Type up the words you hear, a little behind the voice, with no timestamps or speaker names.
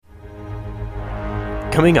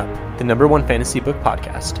Coming up, the #1 fantasy book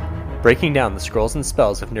podcast, breaking down the scrolls and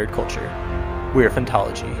spells of nerd culture. We're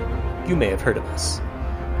Phantology. You may have heard of us.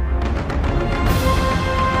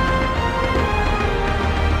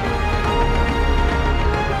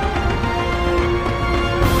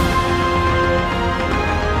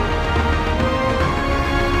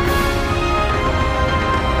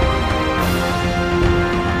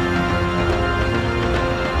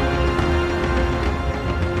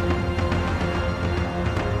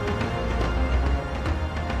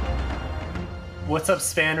 What's up,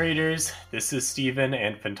 Span Readers? This is Steven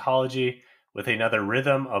and Phantology with another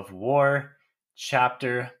Rhythm of War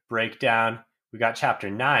chapter breakdown. We got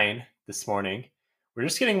chapter 9 this morning. We're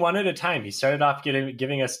just getting one at a time. He started off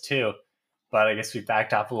giving us 2, but I guess we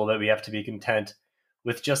backed off a little bit. We have to be content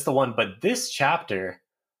with just the one. But this chapter,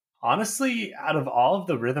 honestly, out of all of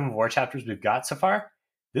the Rhythm of War chapters we've got so far,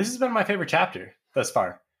 this has been my favorite chapter thus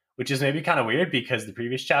far, which is maybe kind of weird because the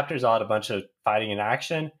previous chapters all had a bunch of fighting and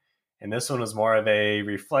action. And this one was more of a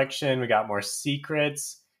reflection. We got more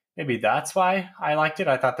secrets. Maybe that's why I liked it.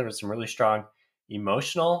 I thought there was some really strong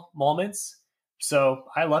emotional moments. So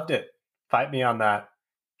I loved it. Fight me on that.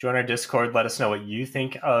 Join our Discord. Let us know what you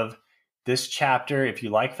think of this chapter. If you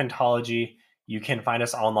like Phantology, you can find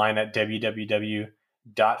us online at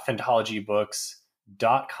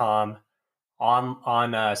www.phantologybooks.com,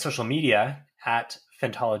 on social media at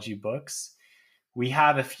PhantologyBooks. We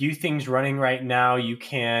have a few things running right now. You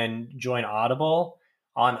can join Audible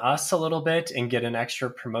on us a little bit and get an extra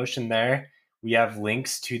promotion there. We have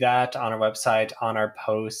links to that on our website, on our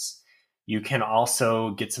posts. You can also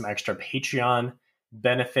get some extra Patreon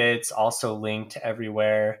benefits, also linked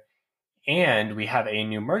everywhere. And we have a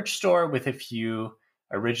new merch store with a few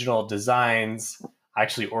original designs. I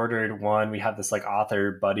actually ordered one. We have this like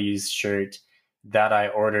Author Buddies shirt that I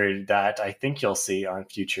ordered that I think you'll see on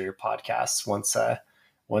future podcasts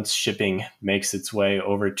once shipping makes its way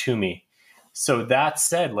over to me. So that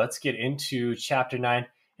said, let's get into chapter 9.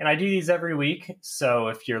 And I do these every week. So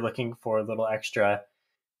if you're looking for a little extra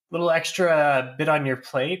bit on your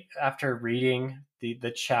plate after reading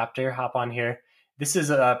the chapter, hop on here. This is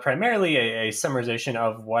primarily a summarization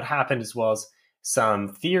of what happened, as well as some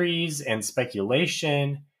theories and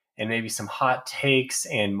speculation, and maybe some hot takes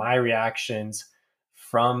and my reactions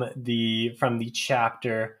from the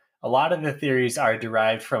chapter. A lot of the theories are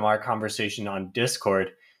derived from our conversation on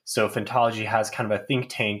Discord. So Phantology has kind of a think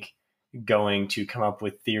tank going to come up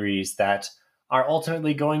with theories that are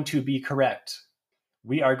ultimately going to be correct.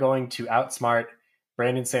 We are going to outsmart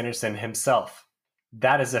Brandon Sanderson himself.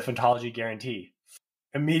 That is a Phantology guarantee.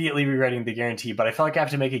 Immediately rewriting the guarantee, but I feel like I have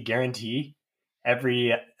to make a guarantee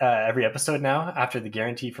every episode now after the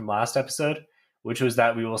guarantee from last episode, which was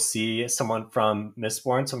that we will see someone from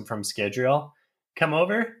Mistborn, someone from Scadrial come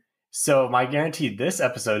over. So my guarantee this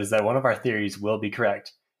episode is that one of our theories will be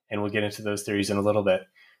correct, and we'll get into those theories in a little bit.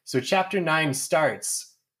 So chapter 9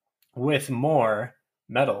 starts with more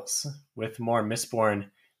metals, with more Mistborn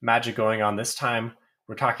magic going on. This time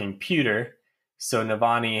we're talking pewter. So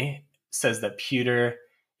Navani says that pewter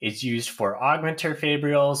is used for augmenter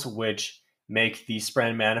fabrials, which make the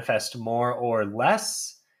spren manifest more or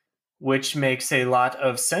less, which makes a lot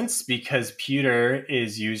of sense because pewter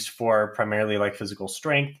is used for primarily like physical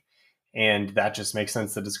strength, and that just makes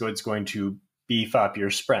sense that it's going to beef up your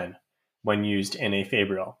spren when used in a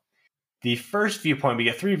fabrial. The first viewpoint, we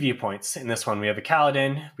get 3 viewpoints in this one. We have a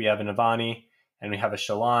Kaladin, we have a Navani, and we have a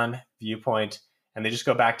Shallan viewpoint, and they just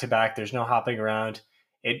go back to back. There's no hopping around.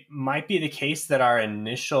 It might be the case that our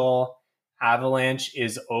initial avalanche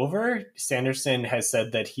is over. Sanderson has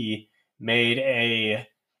said that he made a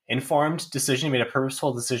informed decision, made a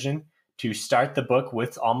purposeful decision to start the book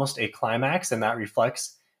with almost a climax, and that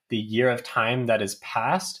reflects the year of time that has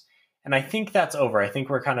passed. And I think that's over. I think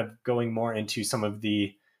we're kind of going more into some of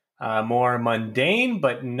the more mundane,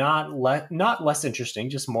 but not less interesting,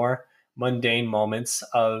 just more mundane moments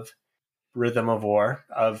of Rhythm of War,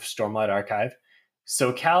 of Stormlight Archive.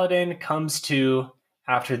 So Kaladin comes to,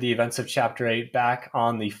 after the events of chapter 8, back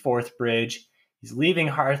on the 4th bridge. He's leaving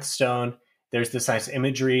Hearthstone. There's this nice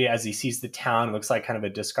imagery as he sees the town. It looks like kind of a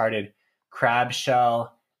discarded crab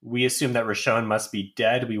shell. We assume that Roshon must be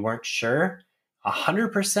dead. We weren't sure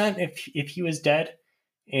 100% if he was dead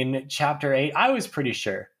in chapter 8. I was pretty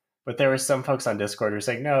sure, but there were some folks on Discord who were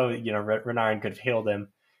saying, no, Renarin could have healed him,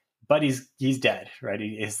 but he's dead, right?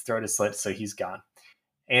 His throat is slit, so he's gone.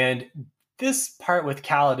 And this part with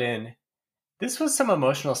Kaladin, this was some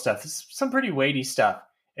emotional stuff. This is some pretty weighty stuff.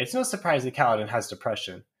 It's no surprise that Kaladin has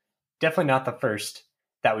depression. Definitely not the first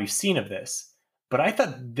that we've seen of this. But I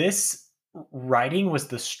thought this writing was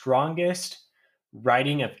the strongest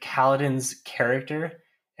writing of Kaladin's character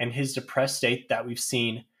and his depressed state that we've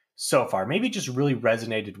seen so far. Maybe just really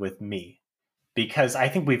resonated with me because I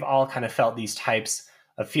think we've all kind of felt these types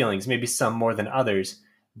of feelings, maybe some more than others,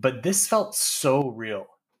 but this felt so real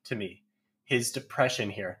to me. His depression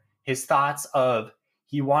here, his thoughts of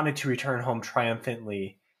he wanted to return home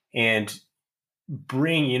triumphantly and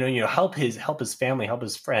bring, help his family, help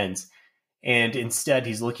his friends, and instead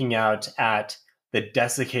he's looking out at the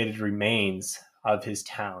desiccated remains of his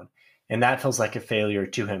town, and that feels like a failure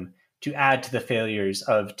to him. To add to the failures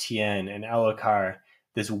of Tien and Elhokar,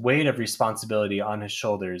 this weight of responsibility on his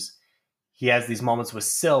shoulders. He has these moments with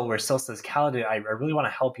Syl where Syl says, Kaladin, I really want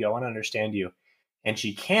to help you. I want to understand you. And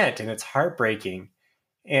she can't, and it's heartbreaking.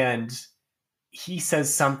 And he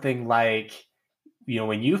says something like,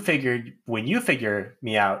 when you figure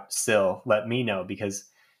me out, Syl, let me know, because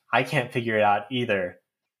I can't figure it out either.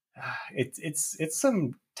 It's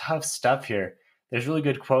some tough stuff here. There's a really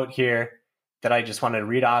good quote here that I just wanted to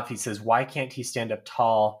read off. He says, why can't he stand up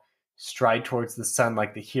tall, stride towards the sun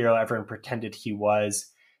like the hero everyone pretended he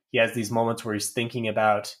was? He has these moments where he's thinking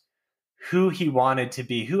about who he wanted to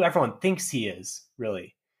be, who everyone thinks he is,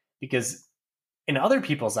 really. Because in other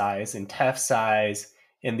people's eyes, in Teft's eyes,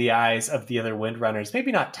 in the eyes of the other Windrunners,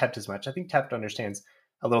 maybe not Teft as much. I think Teft understands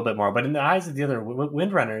a little bit more. But in the eyes of the other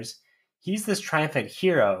Windrunners, he's this triumphant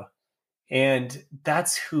hero. And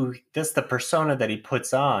that's the persona that he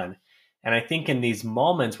puts on. And I think in these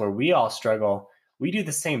moments where we all struggle, we do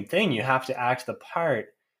the same thing. You have to act the part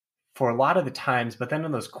for a lot of the times, but then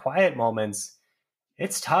in those quiet moments,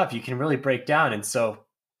 it's tough. You can really break down. And so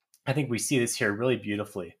I think we see this here really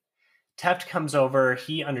beautifully. Teft comes over,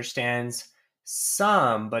 he understands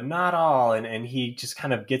some, but not all, and he just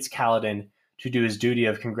kind of gets Kaladin to do his duty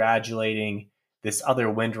of congratulating this other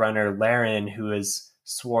Windrunner, Laren, who has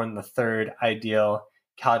sworn the third ideal.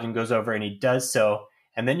 Kaladin goes over and he does so,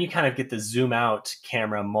 and then you kind of get the zoom out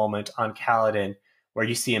camera moment on Kaladin where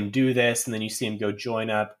you see him do this, and then you see him go join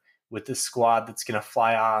up with the squad that's going to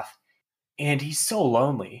fly off. And he's so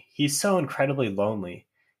lonely. He's so incredibly lonely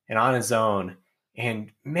and on his own.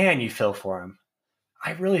 And man, you feel for him.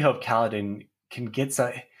 I really hope Kaladin can get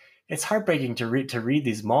some. It's heartbreaking to read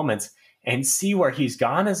these moments and see where he's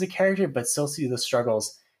gone as a character, but still see the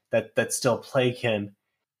struggles that still plague him.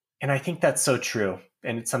 And I think that's so true.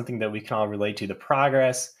 And it's something that we can all relate to, the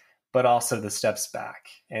progress, but also the steps back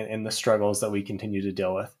and the struggles that we continue to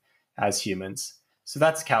deal with as humans. So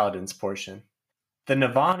that's Kaladin's portion. The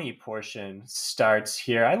Navani portion starts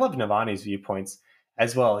here. I love Navani's viewpoints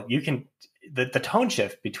as well. The tone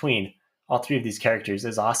shift between all three of these characters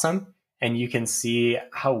is awesome, and you can see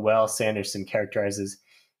how well Sanderson characterizes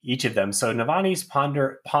each of them. So Navani's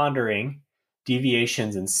pondering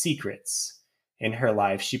deviations and secrets in her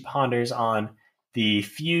life. She ponders on the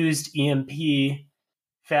fused EMP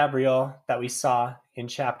fabrial that we saw in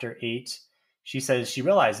chapter 8. She says she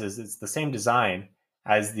realizes it's the same design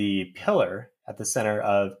as the pillar at the center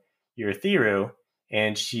of Urithiru,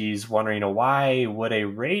 and she's wondering, why would a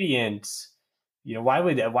radiant, why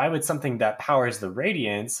would something that powers the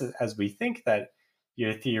radiance, as we think that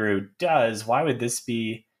Urithiru does, why would this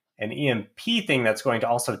be an EMP thing that's going to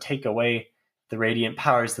also take away the radiant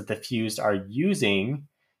powers that the fused are using?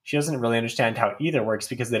 She doesn't really understand how either works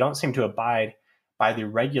because they don't seem to abide by the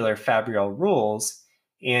regular fabrial rules,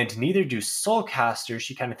 and neither do soulcasters.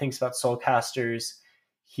 She kind of thinks about soulcasters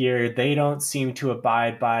here. They don't seem to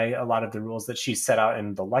abide by a lot of the rules that she set out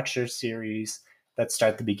in the lecture series that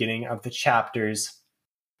start the beginning of the chapters.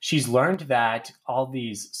 She's learned that all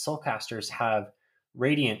these soulcasters have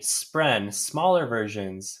radiant spren, smaller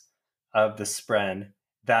versions of the spren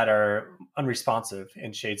that are unresponsive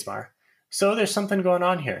in Shadesmar. So there's something going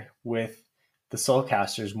on here with the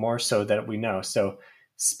soulcasters, more so that we know. So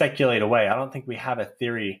speculate away. I don't think we have a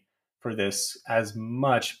theory for this as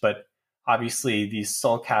much, but obviously these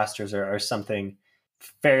soulcasters are something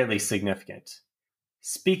fairly significant.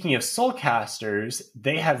 Speaking of soulcasters,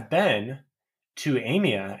 they have been to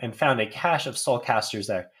Aimia and found a cache of soulcasters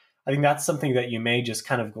there. I think that's something that you may just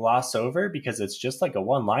kind of gloss over because it's just like a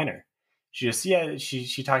one-liner. She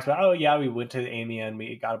talks about, we went to Aimia and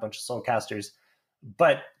we got a bunch of soulcasters,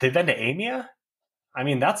 but they've been to Aimia? I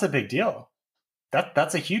mean, that's a big deal.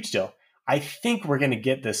 That's a huge deal. I think we're going to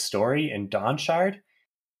get this story in Dawnshard.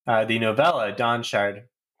 The novella Dawnshard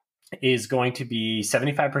is going to be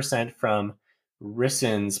 75% from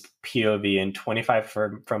Rissen's POV and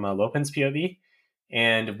 25% from Lopin's POV.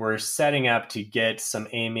 And we're setting up to get some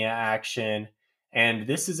Aimia action. And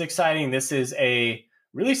this is exciting. This is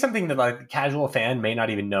really something that like a casual fan may not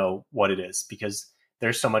even know what it is because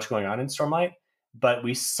there's so much going on in Stormlight. But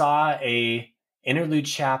we saw a interlude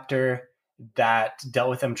chapter that dealt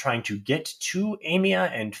with them trying to get to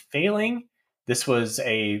Amia and failing. This was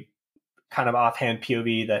a kind of offhand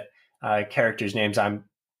POV that characters' names I'm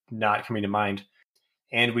not coming to mind.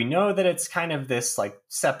 And we know that it's kind of this like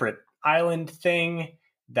separate island thing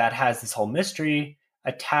that has this whole mystery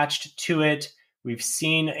attached to it. We've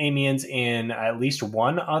seen Amians in at least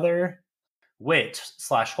one other. Wit /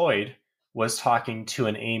 Hoyd was talking to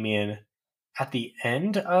an Amian at the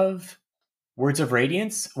end of Words of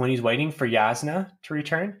Radiance when he's waiting for Yasna to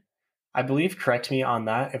return. I believe, correct me on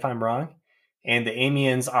that if I'm wrong. And the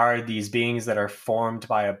Amians are these beings that are formed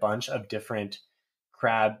by a bunch of different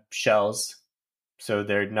crab shells. So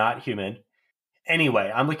they're not human.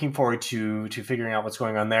 Anyway, I'm looking forward to figuring out what's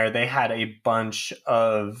going on there. They had a bunch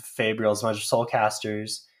of Fabrials, a bunch of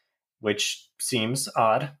Soulcasters, which seems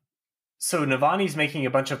odd. So Navani's making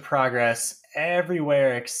a bunch of progress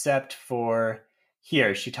everywhere except for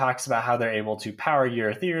here. She talks about how they're able to power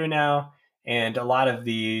Urithiru now, and a lot of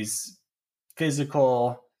these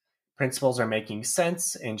physical principles are making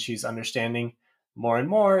sense, and she's understanding more and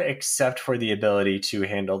more, except for the ability to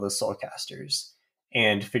handle the Soulcasters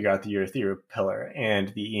and figure out the Urithiru pillar and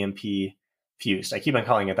the EMP fused. I keep on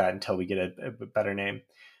calling it that until we get a better name.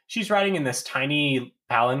 She's riding in this tiny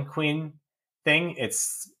palanquin thing.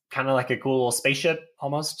 It's kind of like a cool little spaceship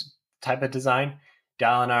almost type of design.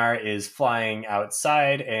 Dalinar is flying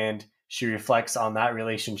outside, and she reflects on that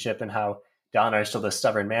relationship and how Dalinar is still the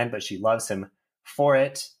stubborn man, but she loves him for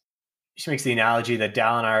it. She makes the analogy that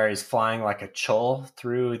Dalinar is flying like a chol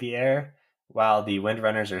through the air, while the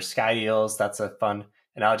Windrunners are sky eels. That's a fun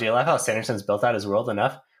analogy. I love how Sanderson's built out his world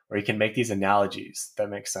enough where he can make these analogies that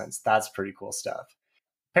make sense. That's pretty cool stuff.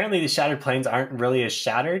 Apparently, the Shattered Plains aren't really as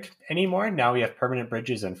shattered anymore. Now we have permanent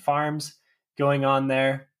bridges and farms going on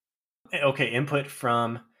there. Okay, input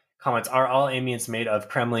from comments. Are all Amians made of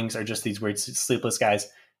Kremlings or just these weird sleepless guys?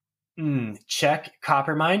 Check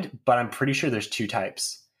Coppermind, but I'm pretty sure there's two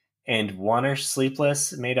types. And one are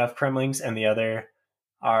sleepless, made of Kremlings, and the other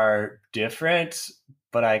are different,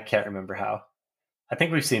 but I can't remember how. I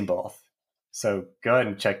think we've seen both. So go ahead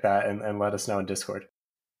and check that and let us know in Discord.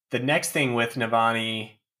 The next thing with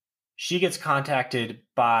Navani, she gets contacted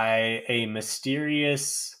by a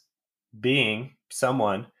mysterious being,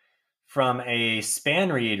 someone, from a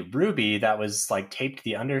span reed ruby that was like taped to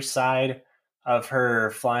the underside of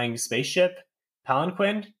her flying spaceship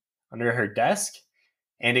palanquin under her desk.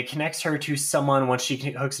 And it connects her to someone once she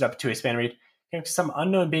hooks it up to a span reed. Some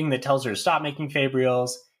unknown being that tells her to stop making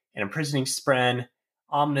Fabrials and imprisoning Spren.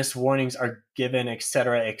 Ominous warnings are given,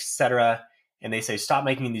 etc., etc. And they say, stop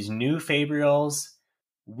making these new Fabrials.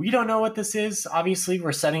 We don't know what this is. Obviously,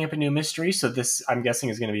 we're setting up a new mystery, so this, I'm guessing,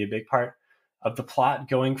 is going to be a big part of the plot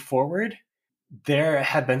going forward. There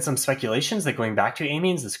have been some speculations that going back to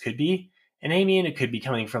Amians, this could be an Amian. It could be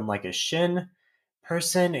coming from like a Shin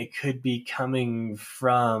person. It could be coming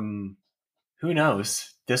from, who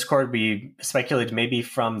knows? Discord, we speculated maybe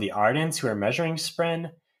from the Ardents who are measuring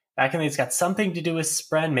Spren. Back in the day, it's got something to do with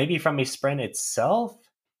Spren, maybe from a Spren itself.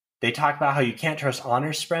 They talk about how you can't trust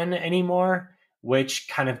Honor Spren anymore, which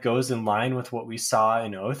kind of goes in line with what we saw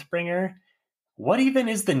in Oathbringer. What even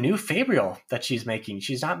is the new Fabrial that she's making?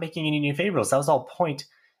 She's not making any new Fabrials. That was all point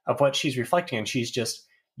of what she's reflecting on. She's just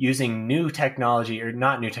using new technology, or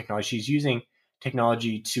not new technology. She's using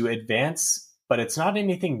technology to advance, but it's not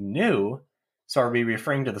anything new. So are we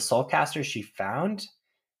referring to the Soulcaster she found?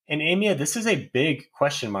 In Amia, this is a big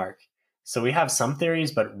question mark. So we have some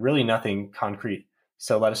theories, but really nothing concrete.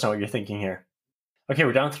 So let us know what you're thinking here. Okay,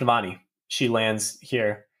 we're done with Navani. She lands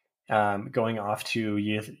here, going off to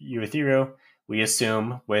Urithiru, we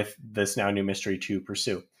assume, with this now new mystery to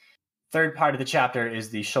pursue. Third part of the chapter is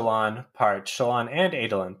the Shallan part. Shallan and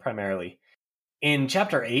Adolin, primarily. In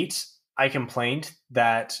chapter 8, I complained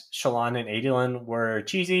that Shallan and Adolin were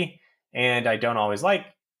cheesy, and I don't always like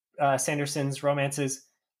Sanderson's romances,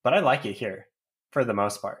 but I like it here, for the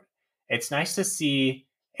most part. It's nice to see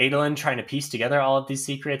Adolin trying to piece together all of these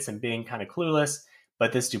secrets and being kind of clueless,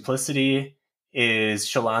 but this duplicity is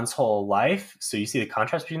Shallan's whole life, so you see the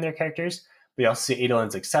contrast between their characters. We also see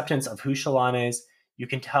Adolin's acceptance of who Shallan is. You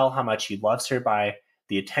can tell how much he loves her by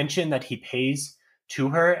the attention that he pays to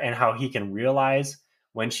her and how he can realize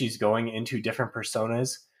when she's going into different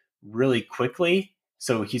personas really quickly.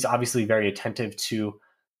 So he's obviously very attentive to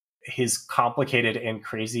his complicated and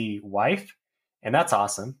crazy wife. And that's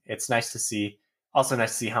awesome. It's nice to see. Also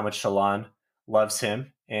nice to see how much Shallan loves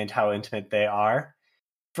him and how intimate they are.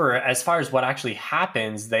 For as far as what actually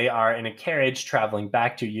happens, they are in a carriage traveling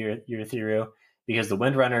back to Urithiru because the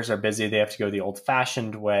Windrunners are busy. They have to go the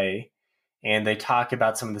old-fashioned way. And they talk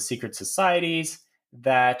about some of the secret societies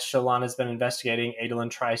that Shallan has been investigating. Adolin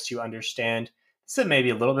tries to understand. So maybe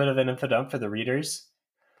a little bit of an info dump for the readers.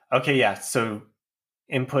 Okay, yeah. So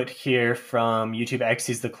input here from YouTube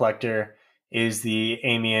Xyz the Collector is the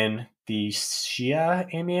Amian, the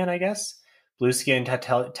Shia Amian, I guess. Blue skin,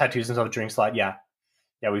 tattoos himself, drinks a lot. Yeah.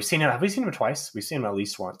 Yeah, we've seen him. Have we seen him twice? We've seen him at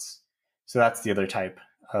least once. So that's the other type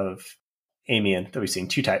of Amian that we've seen,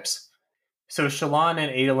 2 types. So Shallan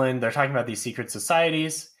and Adolin, they're talking about these secret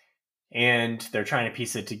societies, and they're trying to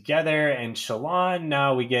piece it together. And Shallan,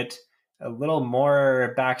 now we get a little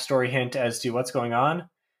more backstory hint as to what's going on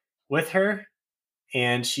with her.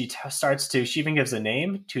 And she she even gives a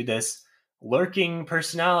name to this lurking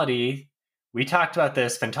personality. We talked about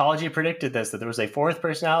this. Phantology predicted this, that there was a 4th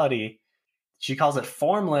personality. She calls it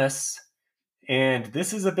Formless. And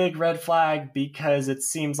this is a big red flag because it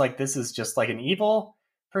seems like this is just like an evil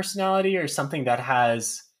personality or something that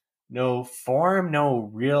has no form, no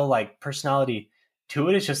real like personality to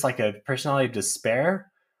it. It's just like a personality of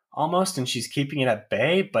despair almost, and she's keeping it at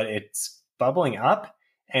bay, but it's bubbling up.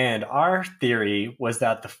 And our theory was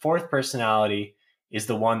that the 4th personality is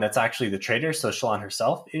the one that's actually the traitor. So Shallan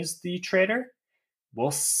herself is the traitor.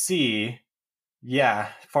 We'll see. Yeah,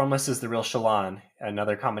 Formless is the real Shallan.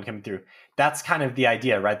 Another comment coming through. That's kind of the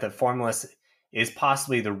idea, right? That Formless is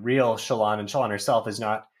possibly the real Shallan, and Shallan herself is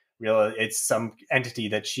not real. It's some entity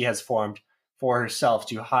that she has formed for herself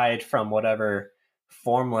to hide from whatever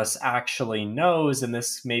Formless actually knows. And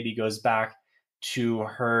this maybe goes back to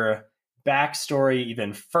her backstory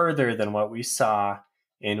even further than what we saw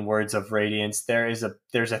in Words of Radiance. There's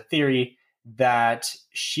a theory that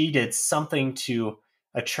she did something to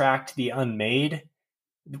attract the unmade.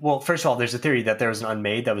 Well, first of all, there's a theory that there was an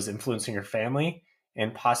unmade that was influencing her family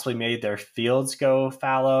and possibly made their fields go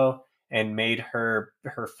fallow and made her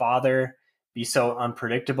father be so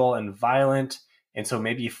unpredictable and violent. And so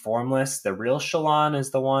maybe Formless, the real Shallan,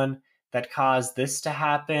 is the one that caused this to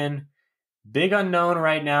happen. Big unknown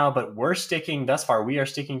right now, but we are sticking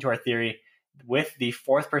to our theory with the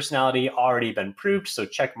 4th personality already been proved, so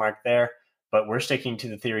check mark there. But we're sticking to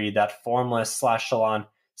the theory that Formless / Shallan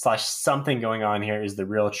 / something going on here is the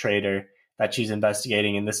real traitor that she's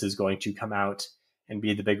investigating, and this is going to come out and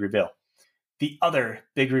be the big reveal. The other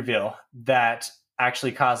big reveal that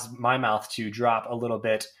actually caused my mouth to drop a little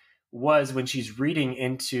bit was when she's reading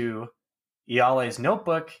into Iale's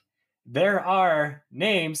notebook. There are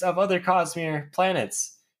names of other Cosmere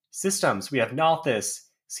planets, systems. We have Nalthis,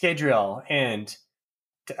 Scadrial, and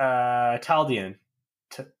Taldian.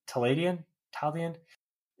 Taladian? Taldian?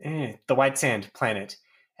 The White Sand planet.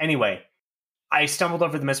 Anyway, I stumbled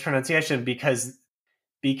over the mispronunciation because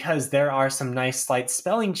there are some nice slight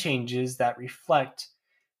spelling changes that reflect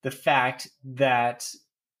the fact that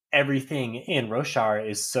everything in Roshar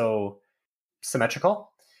is so symmetrical.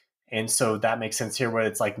 And so that makes sense here where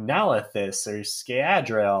it's like Nalithis or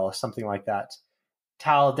Skeadriel or something like that.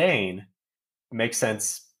 Taldane makes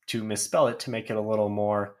sense to misspell it to make it a little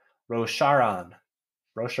more Rosharan.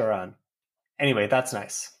 Anyway, that's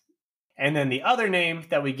nice. And then the other name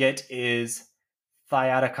that we get is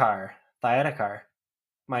Thayadakar,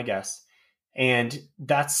 my guess. And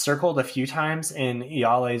that's circled a few times in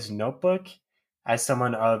Iale's notebook as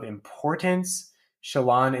someone of importance.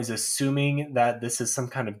 Shallan is assuming that this is some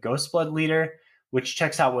kind of Ghostblood leader, which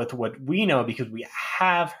checks out with what we know because we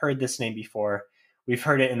have heard this name before. We've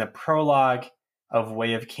heard it in the prologue of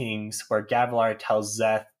Way of Kings, where Gavilar tells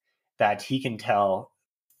Szeth that he can tell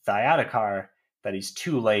Thayadakar that he's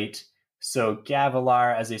too late. So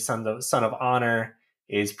Gavilar, as a son of honor,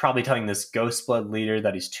 is probably telling this Ghostblood leader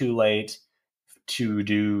that he's too late to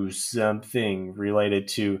do something related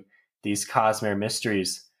to these Cosmere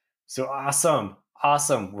mysteries. So awesome.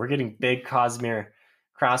 We're getting big Cosmere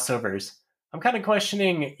crossovers. I'm kind of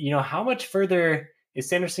questioning, how much further is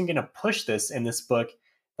Sanderson going to push this in this book?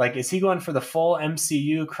 Like, is he going for the full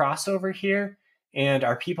MCU crossover here? And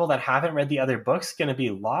are people that haven't read the other books going to be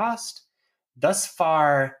lost? Thus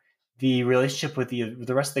far, the relationship with the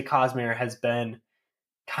rest of the Cosmere has been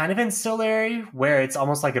kind of ancillary, where it's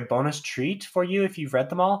almost like a bonus treat for you if you've read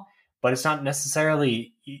them all, but it's not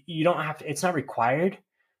necessarily, you don't have to, it's not required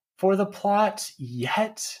for the plot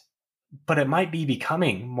yet, but it might be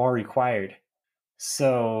becoming more required.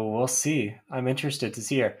 So we'll see. I'm interested to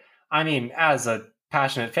see her. I mean, as a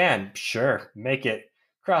passionate fan, sure, make it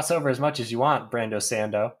crossover as much as you want, Brando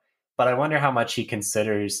Sando, but I wonder how much he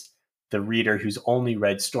considers the reader who's only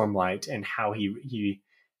read Stormlight and how he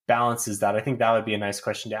balances that. I think that would be a nice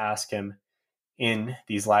question to ask him in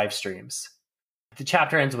these live streams. The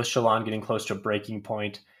chapter ends with Shallan getting close to a breaking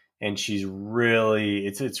point, and she's really,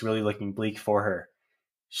 it's really looking bleak for her.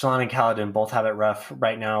 Shallan and Kaladin both have it rough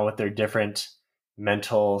right now with their different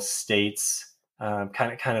mental states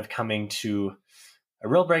kind of coming to a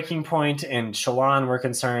real breaking point, and Shallan, we're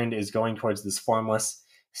concerned, is going towards this formless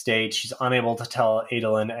state. She's unable to tell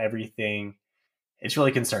Adolin everything. It's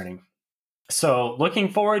really concerning. So looking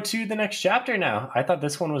forward to the next chapter now. I thought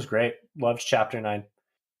this one was great. Loved chapter 9.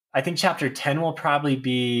 I think chapter 10 will probably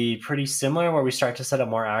be pretty similar, where we start to set up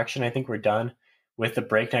more action. I think we're done with the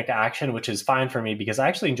breakneck action, which is fine for me because I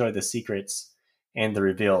actually enjoy the secrets and the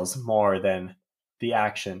reveals more than the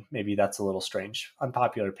action. Maybe that's a little strange.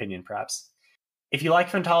 Unpopular opinion, perhaps. If you like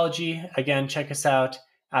Phantology, again, check us out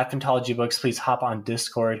at Phantology Books. Please hop on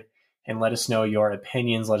Discord and let us know your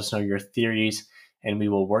opinions. Let us know your theories, and we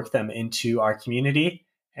will work them into our community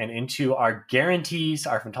and into our guarantees,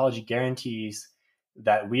 our Phantology guarantees,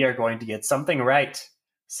 that we are going to get something right.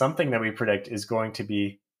 Something that we predict is going to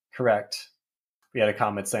be correct. We had a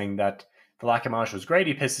comment saying that the Lac-Amosh was great.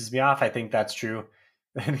 He pisses me off. I think that's true.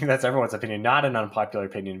 I think that's everyone's opinion, not an unpopular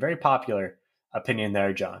opinion. Very popular opinion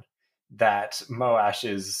there, John, that Moash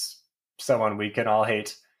is someone we can all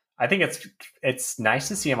hate. I think it's nice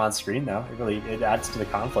to see him on screen, though. It adds to the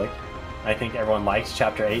conflict. I think everyone liked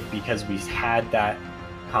Chapter 8 because we had that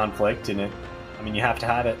conflict in it. I mean, you have to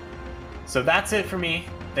have it. So that's it for me.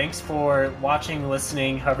 Thanks for watching,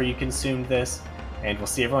 listening, however you consumed this, and we'll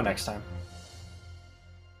see everyone next time.